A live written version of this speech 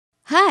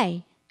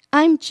Hi,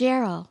 I'm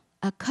Jeryl,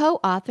 a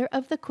co-author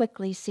of the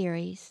Quickly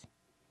series.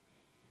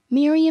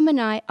 Miriam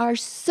and I are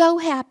so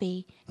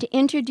happy to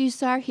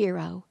introduce our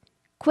hero,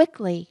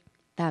 Quickly,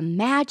 the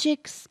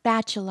Magic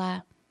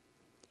Spatula.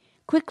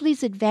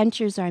 Quickly's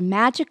adventures are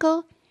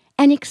magical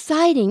and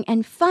exciting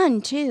and fun,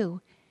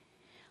 too.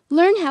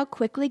 Learn how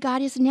Quickly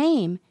got his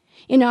name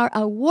in our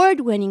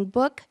award-winning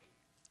book,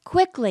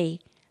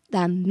 Quickly,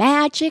 the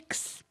Magic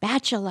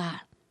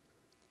Spatula.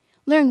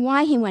 Learn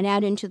why he went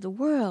out into the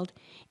world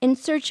in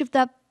search of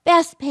the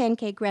best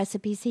pancake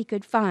recipes he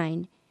could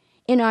find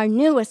in our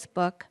newest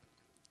book,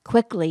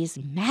 Quickly's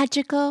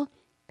Magical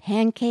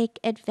Pancake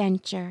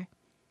Adventure.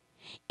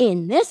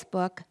 In this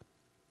book,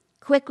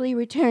 Quickly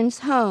returns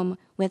home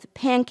with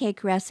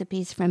pancake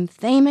recipes from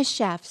famous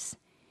chefs,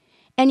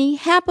 and he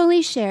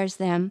happily shares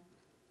them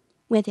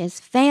with his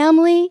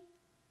family,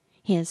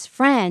 his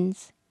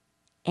friends,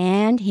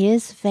 and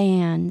his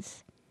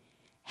fans.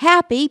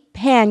 Happy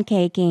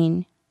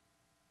pancaking!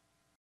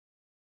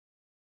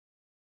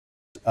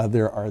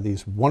 There are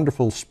these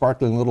wonderful,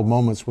 sparkling little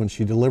moments when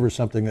she delivers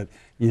something that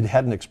you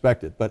hadn't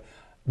expected. But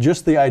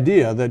just the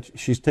idea that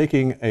she's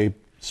taking a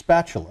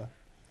spatula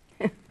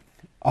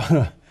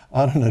on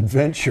an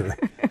adventure,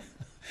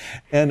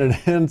 and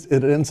it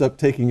ends up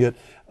taking it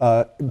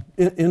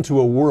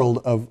into a world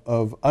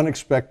of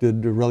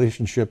unexpected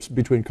relationships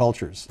between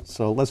cultures.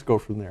 So let's go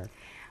from there.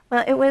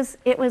 Well, it was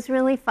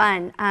really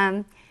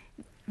fun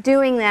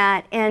doing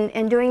that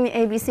and doing the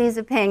ABCs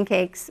of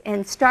pancakes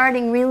and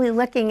starting really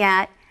looking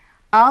at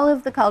all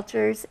of the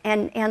cultures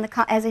and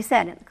as I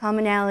said, the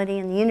commonality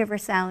and the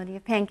universality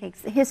of pancakes,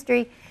 the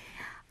history.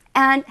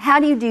 And how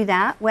do you do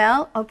that?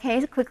 Well,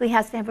 okay, Quickly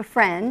has to have a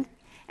friend,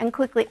 and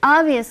Quickly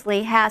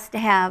obviously has to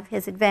have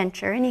his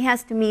adventure, and he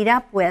has to meet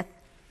up with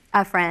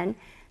a friend.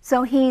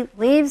 So he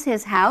leaves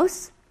his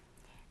house,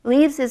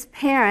 leaves his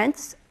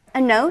parents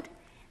a note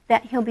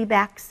that he'll be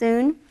back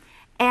soon,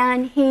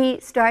 and he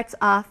starts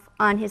off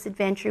on his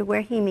adventure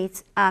where he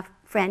meets a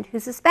friend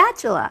who's a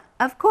spatula,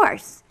 of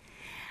course.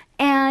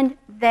 And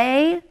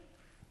they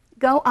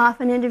go off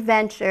on an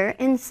adventure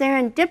and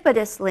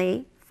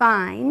serendipitously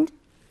find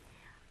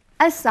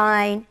a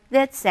sign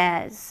that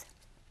says,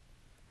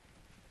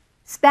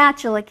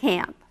 Spatula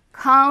Camp,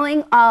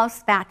 calling all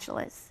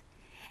spatulas.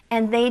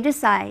 And they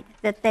decide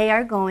that they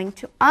are going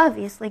to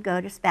obviously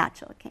go to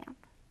Spatula Camp.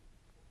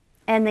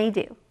 And they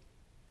do.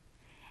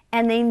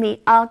 And they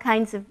meet all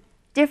kinds of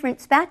different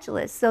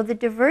spatulas. So the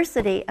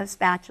diversity of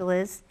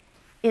spatulas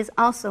is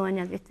also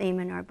another theme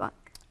in our book.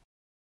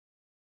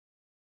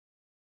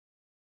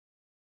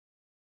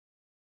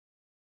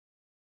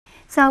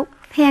 So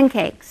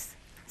pancakes,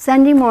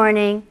 Sunday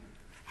morning,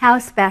 how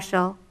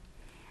special.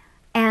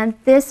 And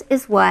this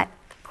is what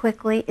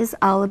Quickly is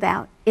all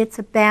about. It's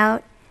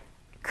about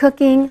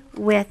cooking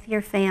with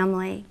your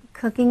family,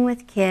 cooking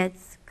with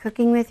kids,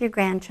 cooking with your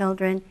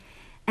grandchildren,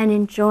 and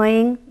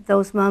enjoying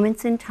those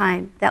moments in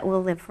time that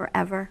will live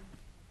forever.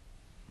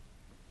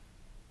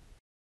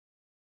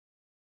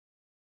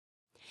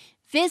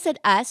 Visit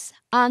us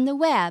on the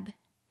web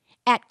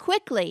at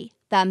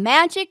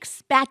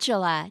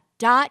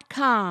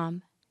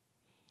quicklythemagicspatula.com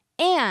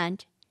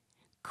and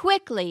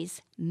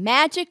Quickly's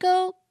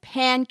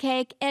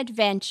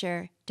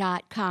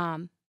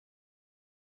magicalpancakeadventure.com.